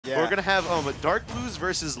Yeah. We're gonna have DarkBlues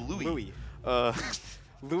versus Louis.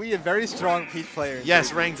 Louis, a very strong Peach player.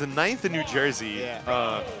 Yes, ranked 9th in New Jersey.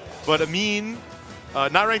 Yeah. But Amin,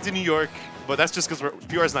 not ranked in New York, but that's just because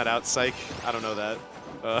PR's not out. Psych. I don't know that.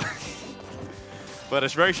 But a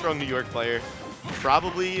very strong New York player.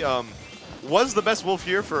 Probably was the best Wolf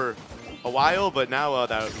here for a while, but now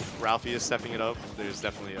that Ralphie is stepping it up, there's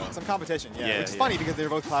definitely some competition. Yeah, which is funny because they're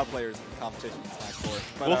both Cloud players in competition in Smash 4.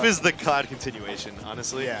 But, Wolf is the Cloud continuation,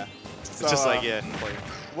 honestly. Yeah. It's just like,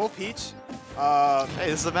 Wolf Peach.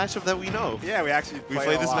 Hey, this is a matchup that we know. Yeah, we actually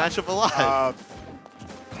play this matchup a lot.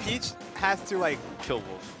 Peach has to like kill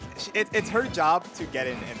Wolf. It's her job to get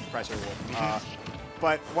in and pressure Wolf.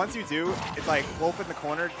 But once you do, it's like Wolf in the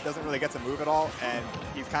corner doesn't really get to move at all, and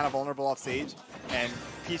he's kind of vulnerable off stage. And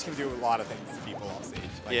Peach can do a lot of things to people off stage.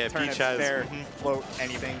 Like yeah, Peach has fair, float,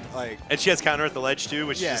 anything. Like, and she has counter at the ledge too,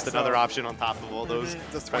 which is just another option on top of all those.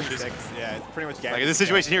 Just 26. Yeah, it's pretty much guaranteed. Like this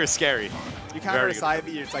situation here is scary. You counter a side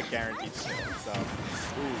B, it's like guaranteed. So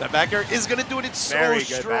that back air is gonna do it. It's very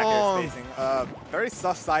so good strong. Back air spacing. Very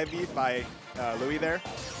soft side B by Louis there.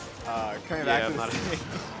 Coming back to the stage.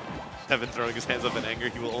 Devin throwing his hands up in anger.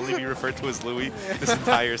 He will only be referred to as Louis this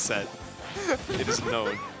entire set. It is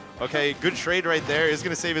known. Okay, good trade right there. Is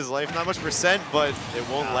going to save his life. Not much percent, but it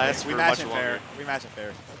won't last for much longer. We match it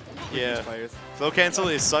fair. Yeah. Flow cancel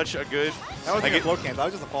is such a good. That wasn't a flow cancel. That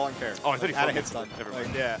was just a falling fair. Oh, I thought he had a hit stun.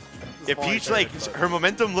 Like, yeah. Yeah, Peach, like, her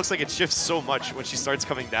momentum looks like it shifts so much when she starts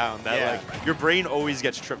coming down that, like, your brain always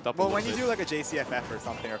gets tripped up a little bit. Well, when you do, like, a JCFF or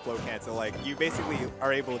something or flow cancel, like, you basically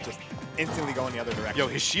are able to just instantly go in the other direction. Yo,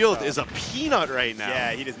 his shield is a peanut right now.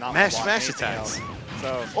 Yeah, he does not mash attacks.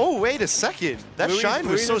 So, oh, wait a second. That shine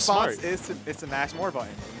was so smart. Is to mash more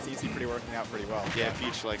buttons. It seems to be working out pretty well. Yeah,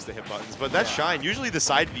 Peach likes to hit buttons. But that shine, usually the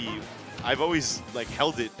side B, I've always, like,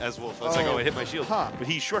 held it as Wolf. It's like, oh, I hit my shield. But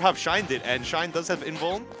he short hop shined it, and shine does have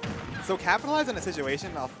invuln. So capitalize on a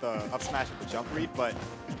situation off the up smash with the jump read, but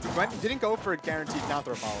didn't go for a guaranteed down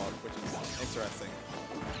throw follow-up, which is interesting.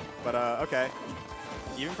 But okay,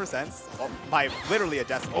 even percents by literally a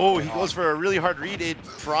decimal. Oh, he goes for a really hard read. It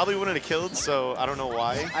probably wouldn't have killed, so I don't know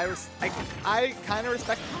why. I kind of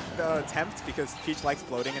respect the attempt because Peach likes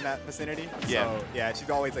floating in that vicinity. Yeah. So yeah, she's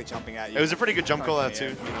always like jumping at you. It was a pretty good jump call out too.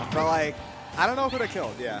 You know? But like, I don't know if it would have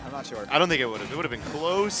killed. Yeah, I'm not sure. I don't think it would have. It would have been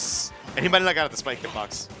close. And he might have not got at the spike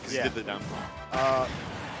hitbox because he did the down.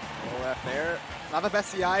 Left there. Not the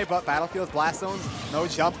best CI, but Battlefield's Blast Zones, no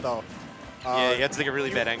jump though. Yeah, you have to take a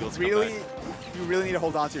really bad angle to come back. You really need to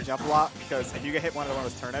hold on to your jump a lot because if you get hit one of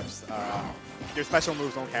those turnips, your special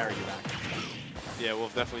moves won't carry you back. Yeah,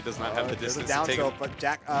 Wolf definitely does not have the distance down to take tilt,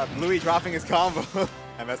 but Louis dropping his combo.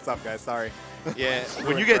 I messed up, guys. Sorry. Yeah,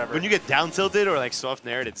 when you get down tilted or like soft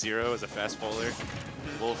nared at 0 as a fast bowler,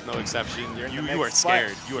 Wolf no exception. You are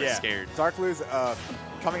scared. You are scared. DarkBlues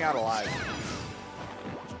coming out alive.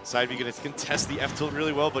 Side B gonna contest the F tilt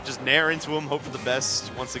really well, but just nair into him, hope for the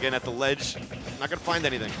best. Once again at the ledge, not gonna find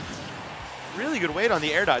anything. Really good weight on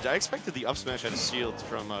the air dodge. I expected the up smash at a shield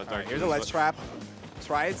from DarkBlues. Here's a ledge trap.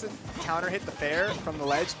 Tries to counter hit the fair from the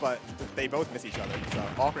ledge, but they both miss each other. So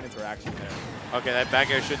awkward interaction there. Okay, that back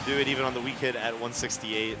air should do it even on the weak hit at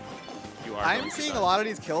 168. I'm seeing a lot of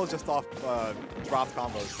these kills just off dropped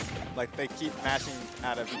combos. Like they keep mashing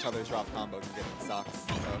out of each other's dropped combos and getting stocks.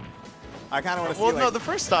 So I kind of want to see. Well, no, the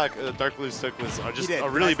first stock DarkBlues took was just a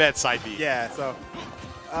really bad side B. Yeah, so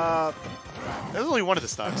that was only one of the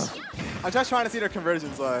stocks. I'm just trying to see their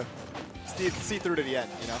conversions see through to the end,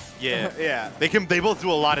 you know? Yeah. Yeah. They both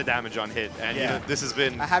do a lot of damage on hit, and you know, this has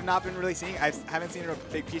been... I have not been really seeing... I haven't seen a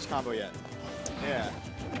big Peach combo yet. Yeah.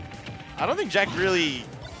 I don't think Jack really...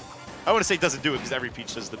 I want to say doesn't do it because every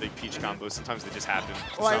Peach does the big Peach combo. Sometimes they just happen.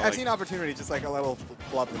 Well, I've seen opportunity, just like a little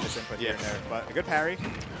flub in this input here and there. But a good parry.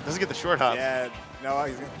 Doesn't get the short hop. Yeah. No,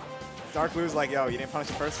 he's gonna... DarkBlues like, yo, you didn't punish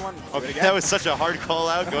the first one? Okay, that was such a hard call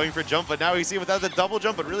out going for jump, but now we see without the double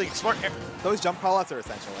jump, but really smart. Those jump call outs are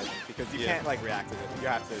essential, I think, because you can't like react to it. You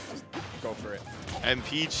have to just go for it. And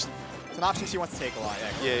Peach, it's an option she wants to take a lot.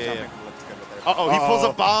 Yeah. Looks good with her. Uh-oh, he pulls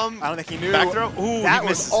a bomb. I don't think he knew. Back throw. Ooh, that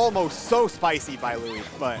was almost so spicy by Louis,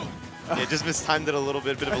 but yeah, just mistimed it a little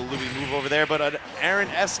bit. Bit of a Louis move over there, but an Aaron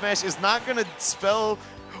F smash is not gonna spell.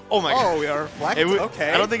 Oh my god. Oh, we are flanked.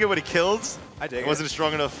 Okay. I don't think it would have killed. I dig it. It wasn't a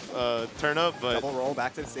strong enough turn up, but double roll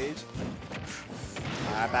back to the stage.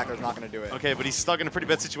 Backer's not going to do it. Okay, but he's stuck in a pretty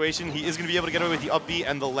bad situation. He is going to be able to get away with the up B,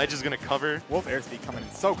 and the ledge is going to cover. Wolf airspeed coming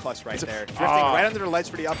in so clutch right there. Drifting right under the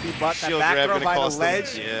ledge for the up B, but that back throw by the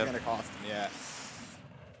ledge is going to cost him. Yeah.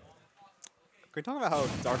 Can we talk about how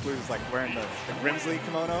DarkBlues is like wearing the Grimsley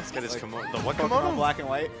kimono? Let's get his like, kimono. The what Pokemon kimono? Black and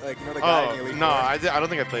white. Like, you know the guy in the Elite no, I don't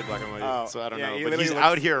think I played Black and White, so I don't know. But he's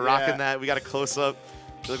out here rocking that. We got a close up.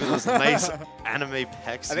 Look at those nice anime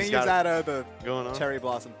pecs. I think he was at the cherry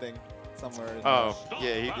blossom thing somewhere. Oh,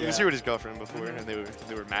 yeah, he was here with his girlfriend before, and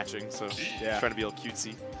they were matching, so trying to be all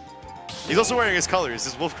cutesy. He's also wearing his colors,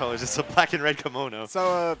 his wolf colors. It's a black and red kimono.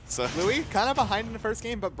 So, Louis, kind of behind in the first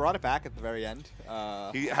game, but brought it back at the very end.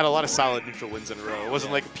 He had a lot of solid neutral wins in a row. It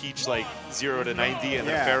wasn't like Peach, like 0 to 90 and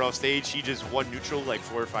then fair off stage. He just won neutral like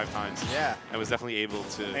 4 or 5 times. Yeah. And was definitely able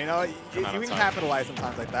to. You know, you can capitalize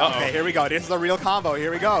sometimes like that. Okay, here we go. This is a real combo.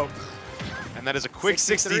 Here we go. And that is a quick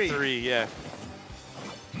 63. Yeah.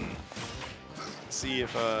 See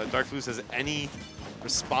if DarkBlues has any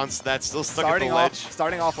response to that. Still stuck at the ledge.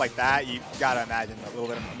 Starting off like that, you gotta imagine a little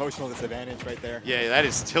bit of emotional disadvantage right there. Yeah, that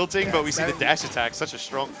is tilting, but we see the dash attack, such a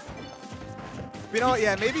strong. You know what?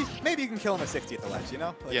 Yeah, maybe you can kill him at 60 at the ledge. You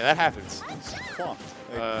know? Like, yeah, that happens.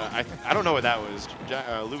 I don't know what that was.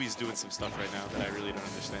 Louis is doing some stuff right now that I really don't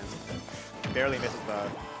understand. Barely misses the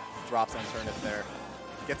drops on turnip there.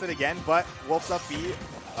 Gets it again, but Wolf's up B.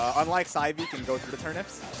 Unlike side B, can go through the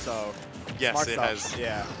turnips. So yes, smart it stuff. has.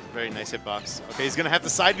 Yeah. Very nice hitbox. Okay, he's gonna have the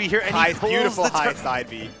side B here, and he pulls beautiful the high side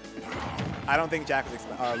B. I don't think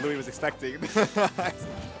Louis was expecting.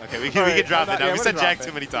 Okay, we can drop it now. We said Jack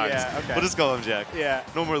too many times. Yeah, okay. We'll just call him Jack. Yeah.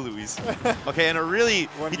 No more Louis. Okay, and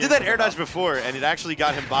he did that air dodge before, and it actually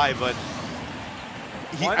got him by, but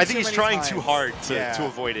I think he's trying too hard to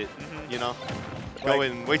avoid it. You know,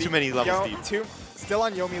 going way too many levels deep. Still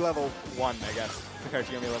on Yomi level 1, I guess, compared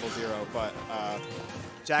to Yomi level 0, but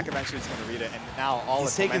Jack eventually is going to read it, and now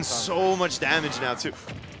he's taking so much damage now too.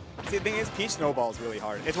 See, the thing is, Peach snowballs really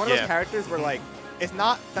hard. It's one of those characters where, like, it's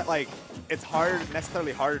not that, like, it's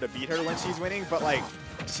necessarily harder to beat her when she's winning, but, like,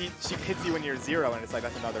 she hits you when you're 0, and it's like,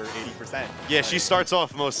 that's another 80%. Yeah, like, she starts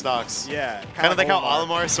off most stocks. Yeah. Kind of like how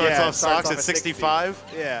Olimar starts off stocks at 65.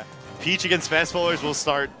 60. Yeah. Peach against fast bowlers will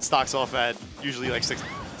start stocks off at usually like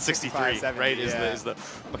 63, 70, right? Okay,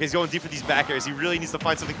 he's going deep for these back airs. He really needs to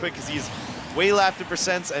find something quick because he's way lapped in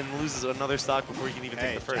percents and loses another stock before he can even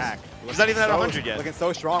take the first. Jack, he's not even at 100 yet. Looking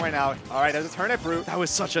so strong right now. All right, there's a turnip route. That was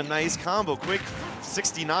such a nice combo. Quick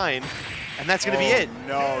 69, and that's going to be it.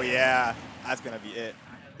 No, yeah. That's going to be it.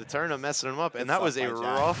 The turnip messing him up, and that was a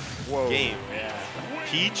rough game. Yeah.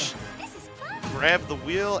 Peach grabbed the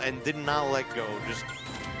wheel and did not let go. Just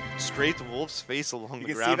straight to Wolf's face along the ground.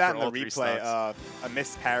 You can see that for in the replay. A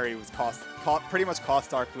missed parry was pretty much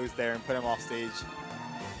cost DarkBlues there and put him off stage.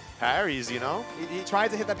 Parries, you know? He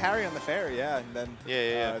tried to hit that parry on the fair, yeah, and then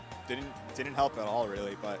didn't help at all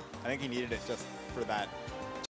really. But I think he needed it just for that